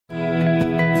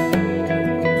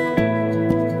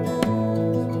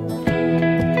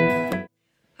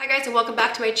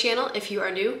to my channel. If you are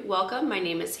new, welcome. My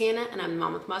name is Hannah and I'm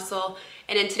Mom with Muscle.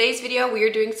 And in today's video, we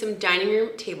are doing some dining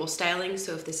room table styling.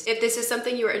 So if this is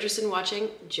something you are interested in watching,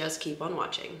 just keep on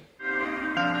watching.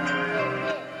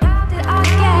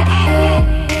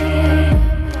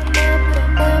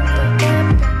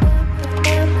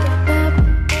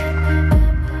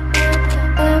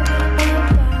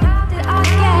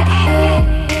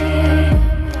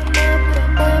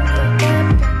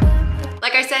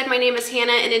 My name is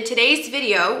Hannah, and in today's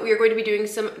video we are going to be doing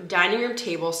some dining room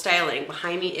table styling.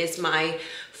 Behind me is my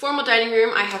formal dining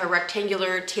room. I have a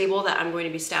rectangular table that I'm going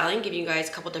to be styling, giving you guys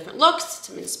a couple different looks,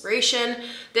 some inspiration.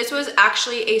 This was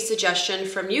actually a suggestion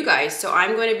from you guys, so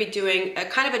I'm going to be doing a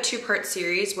kind of a two-part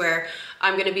series where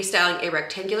I'm going to be styling a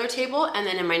rectangular table, and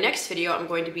then in my next video I'm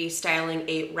going to be styling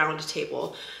a round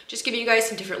table. Just giving you guys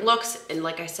some different looks and,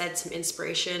 like I said, some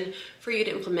inspiration for you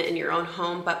to implement in your own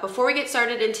home. But before we get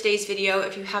started in today's video,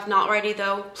 if you have not already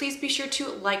though, please be sure to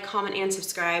like, comment, and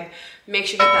subscribe. Make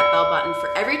sure you hit that bell button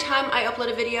for every time I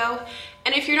upload a video.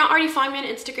 And if you're not already following me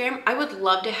on Instagram, I would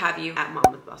love to have you at Mom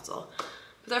with Muscle.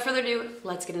 Without further ado,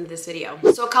 let's get into this video.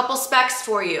 So a couple specs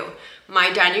for you.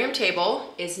 My dining room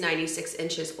table is 96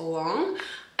 inches long.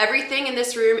 Everything in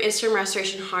this room is from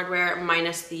Restoration Hardware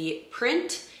minus the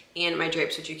print and my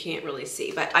drapes, which you can't really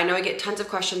see. But I know I get tons of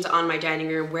questions on my dining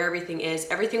room where everything is.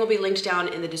 Everything will be linked down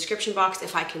in the description box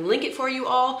if I can link it for you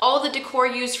all. All of the decor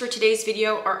used for today's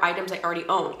video are items I already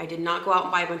own. I did not go out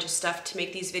and buy a bunch of stuff to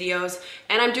make these videos,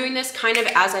 and I'm doing this kind of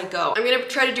as I go. I'm gonna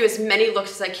try to do as many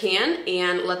looks as I can,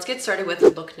 and let's get started with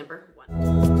look number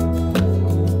 1.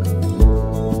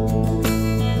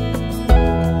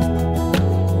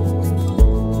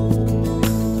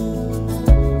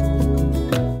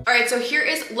 So here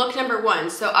is look number 1.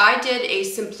 So I did a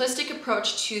simplistic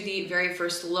approach to the very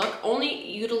first look, only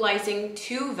utilizing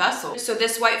 2 vessels. So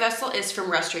this white vessel is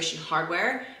from Restoration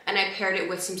Hardware, and I paired it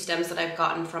with some stems that I've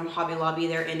gotten from Hobby Lobby.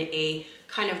 They're in a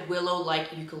kind of willow-like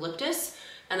eucalyptus.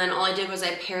 And then all I did was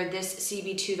I paired this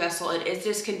CB2 vessel. It is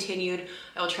discontinued.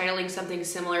 I will try to link something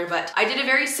similar, but I did a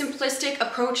very simplistic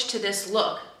approach to this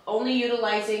look, only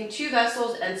utilizing 2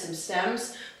 vessels and some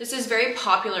stems. This is very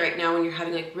popular right now when you're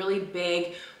having like really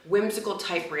big, whimsical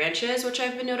type branches, which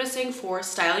I've been noticing for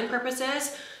styling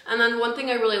purposes. And then one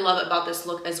thing I really love about this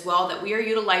look as well, that we are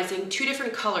utilizing 2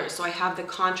 different colors. So I have the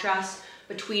contrast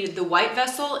between the white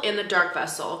vessel and the dark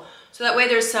vessel. So that way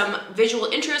there's some visual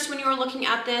interest when you are looking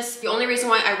at this. The only reason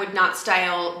why I would not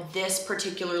style this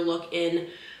particular look in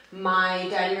my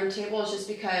dining room table is just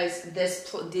because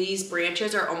these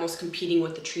branches are almost competing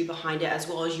with the tree behind it, as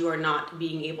well as you are not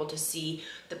being able to see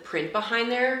the print behind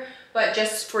there. But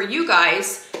just for you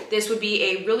guys, this would be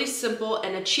a really simple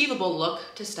and achievable look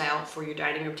to style for your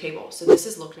dining room table. So this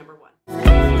is look number 1.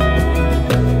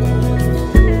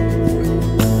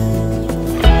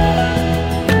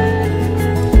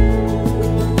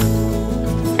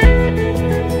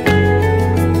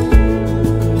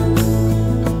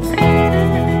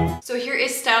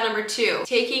 Style number 2,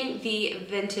 taking the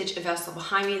vintage vessel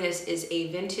behind me. This is a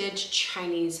vintage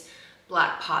Chinese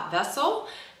black pot vessel,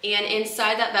 and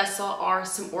inside that vessel are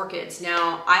some orchids.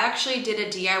 Now, I actually did a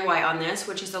DIY on this,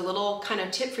 which is a little kind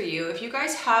of tip for you. If you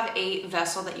guys have a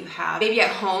vessel that you have maybe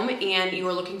at home and you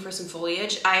are looking for some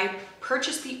foliage, I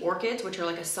purchased the orchids, which are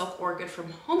like a silk orchid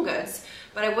from Home Goods,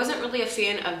 but I wasn't really a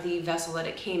fan of the vessel that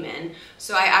it came in.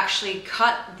 So I actually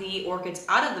cut the orchids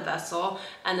out of the vessel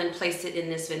and then placed it in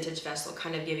this vintage vessel,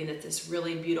 kind of giving it this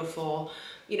really beautiful,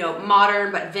 you know,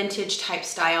 modern but vintage type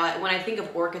style. When I think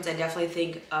of orchids, I definitely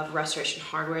think of Restoration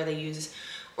Hardware. They use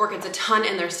orchids a ton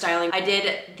in their styling. I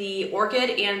did the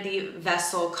orchid and the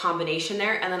vessel combination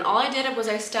there, and then all I did was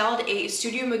I styled a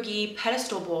Studio McGee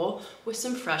pedestal bowl with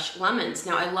some fresh lemons.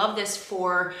 Now I love this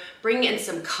for bringing in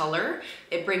some color.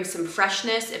 It brings some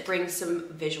freshness, it brings some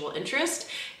visual interest,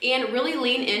 and really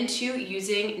lean into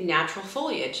using natural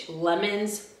foliage.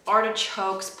 Lemons,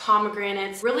 artichokes,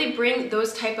 pomegranates, really bring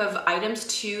those type of items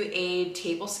to a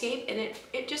tablescape, and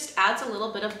it just adds a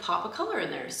little bit of pop of color in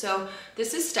there. So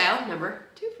this is style number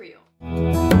 2 for you.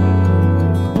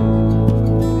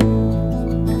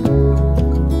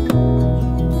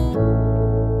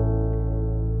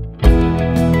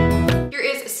 Here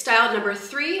is style number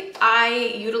 3.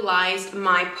 I utilized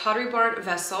my Pottery Barn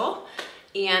vessel,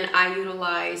 and I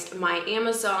utilized my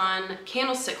Amazon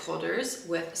candlestick holders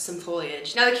with some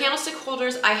foliage. Now the candlestick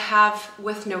holders I have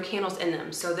with no candles in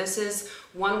them, so this is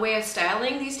one way of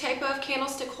styling these type of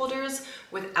candlestick holders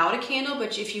without a candle,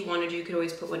 but if you wanted, you could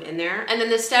always put one in there. And then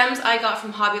the stems I got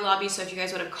from Hobby Lobby, so if you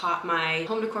guys would have caught my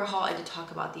home decor haul, I did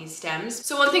talk about these stems.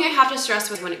 So one thing I have to stress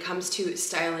with when it comes to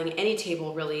styling any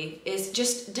table really is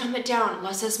just dumb it down.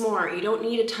 Less is more. You don't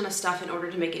need a ton of stuff in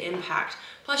order to make an impact.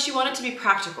 Plus you want it to be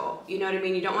practical, you know what I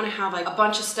mean? You don't want to have like a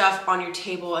bunch of stuff on your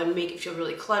table and make it feel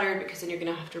really cluttered, because then you're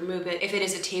gonna have to remove it if it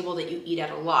is a table that you eat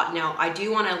at a lot. Now, I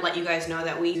do want to let you guys know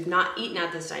that we've not eaten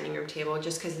at this dining room table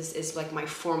just because this is like my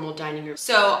formal dining room.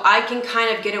 So I can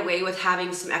kind of get away with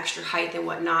having some extra height and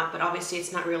whatnot, but obviously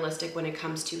it's not realistic when it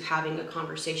comes to having a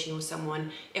conversation with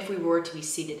someone if we were to be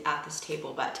seated at this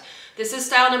table. But this is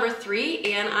style number 3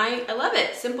 and I love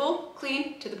it. Simple,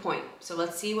 clean, to the point. So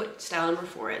let's see what style number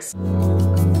 4 is.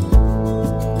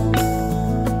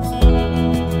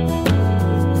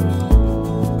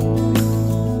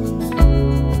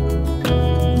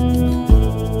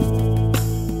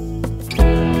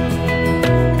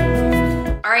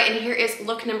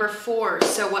 Look number 4.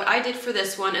 So what I did for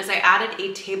this one is I added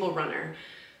a table runner.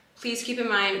 Please keep in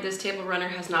mind this table runner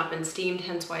has not been steamed,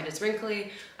 hence why it is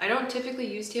wrinkly. I don't typically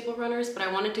use table runners, but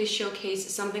I wanted to showcase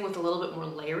something with a little bit more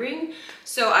layering.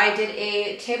 So I did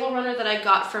a table runner that I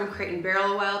got from Crate &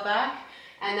 Barrel a while back.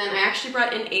 And then I actually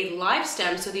brought in a live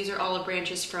stem. So these are olive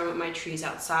branches from my trees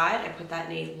outside. I put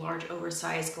that in a large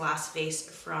oversized glass vase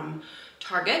from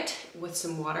Target with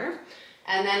some water.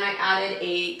 And then I added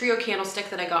a trio candlestick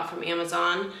that I got from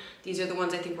Amazon. These are the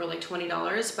ones I think were like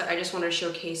 $20, but I just wanted to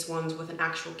showcase ones with an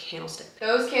actual candlestick.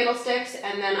 Those candlesticks,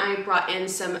 and then I brought in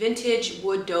some vintage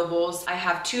wood dough bowls. I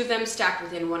have 2 of them stacked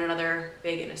within one another,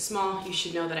 big and a small. You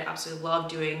should know that I absolutely love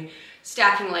doing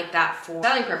stacking like that for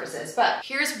styling purposes. But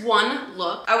here's one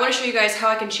look. I want to show you guys how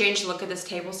I can change the look of this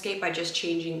tablescape by just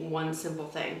changing one simple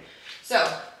thing. So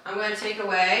I'm going to take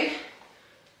away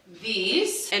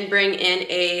these and bring in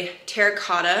a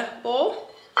terracotta bowl.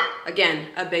 Again,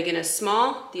 a big and a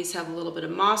small. These have a little bit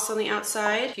of moss on the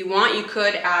outside. If you want, you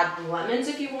could add lemons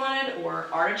if you wanted, or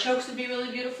artichokes would be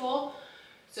really beautiful.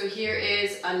 So here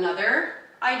is another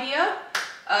idea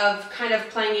of kind of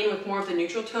playing in with more of the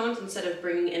neutral tones instead of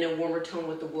bringing in a warmer tone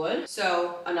with the wood.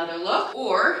 So another look.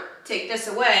 Or take this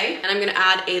away and I'm gonna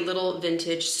add a little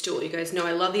vintage stool. You guys know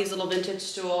I love these little vintage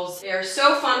stools. They are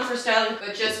so fun for styling,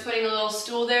 but just putting a little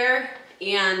stool there,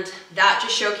 and that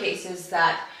just showcases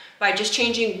that by just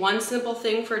changing one simple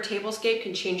thing for a tablescape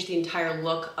can change the entire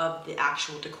look of the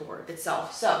actual decor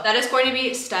itself. So that is going to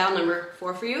be style number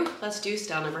 4 for you. Let's do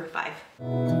style number 5.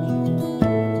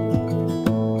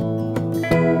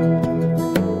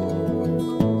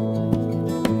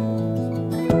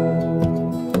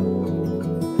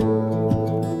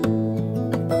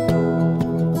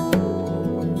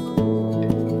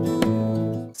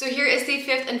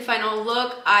 Final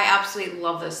look. I absolutely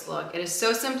love this look. It is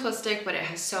so simplistic, but it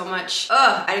has so much,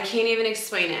 I can't even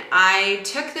explain it. I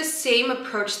took the same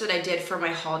approach that I did for my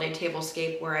holiday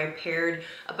tablescape, where I paired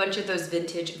a bunch of those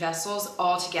vintage vessels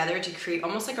all together to create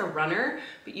almost like a runner,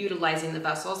 but utilizing the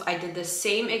vessels. I did the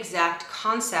same exact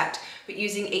concept, but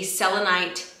using a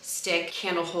selenite stick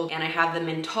candle holder, and I have them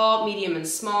in tall, medium, and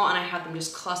small, and I have them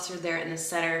just clustered there in the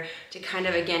center to kind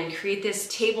of, again, create this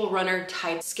table runner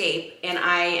type scape, and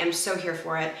I am so here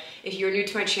for it. If you're new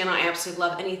to my channel, I absolutely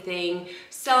love anything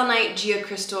selenite,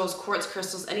 geocrystals, quartz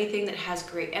crystals, anything that has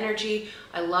great energy.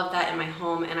 I love that in my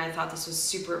home, and I thought this was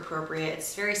super appropriate.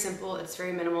 It's very simple, it's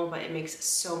very minimal, but it makes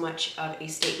so much of a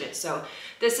statement. So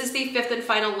this is the 5th and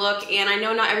final look, and I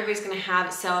know not everybody's gonna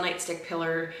have selenite stick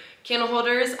pillar candle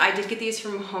holders. I did get these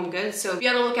from Home Goods, so be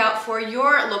on the lookout for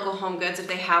your local Home Goods if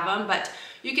they have them, but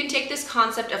you can take this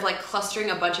concept of like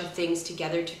clustering a bunch of things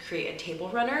together to create a table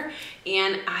runner,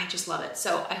 and I just love it.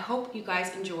 So I hope you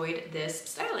guys enjoyed this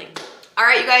styling. All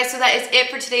right, you guys, so that is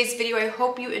it for today's video. I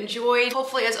hope you enjoyed.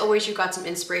 Hopefully, as always, you got some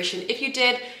inspiration. If you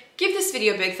did, give this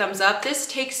video a big thumbs up. This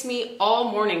takes me all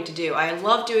morning to do. I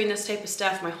love doing this type of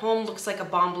stuff. My home looks like a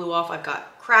bomb blew off. I've got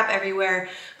crap everywhere,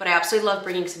 but I absolutely love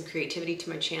bringing some creativity to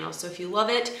my channel. So if you love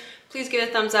it, please give it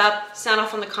a thumbs up, sound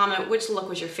off on the comment which look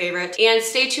was your favorite, and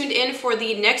stay tuned in for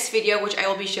the next video, which I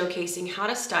will be showcasing how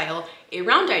to style a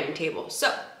round dining table.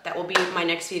 So that will be my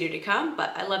next video to come,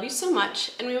 but I love you so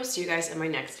much, and we will see you guys in my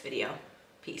next video.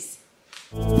 Peace.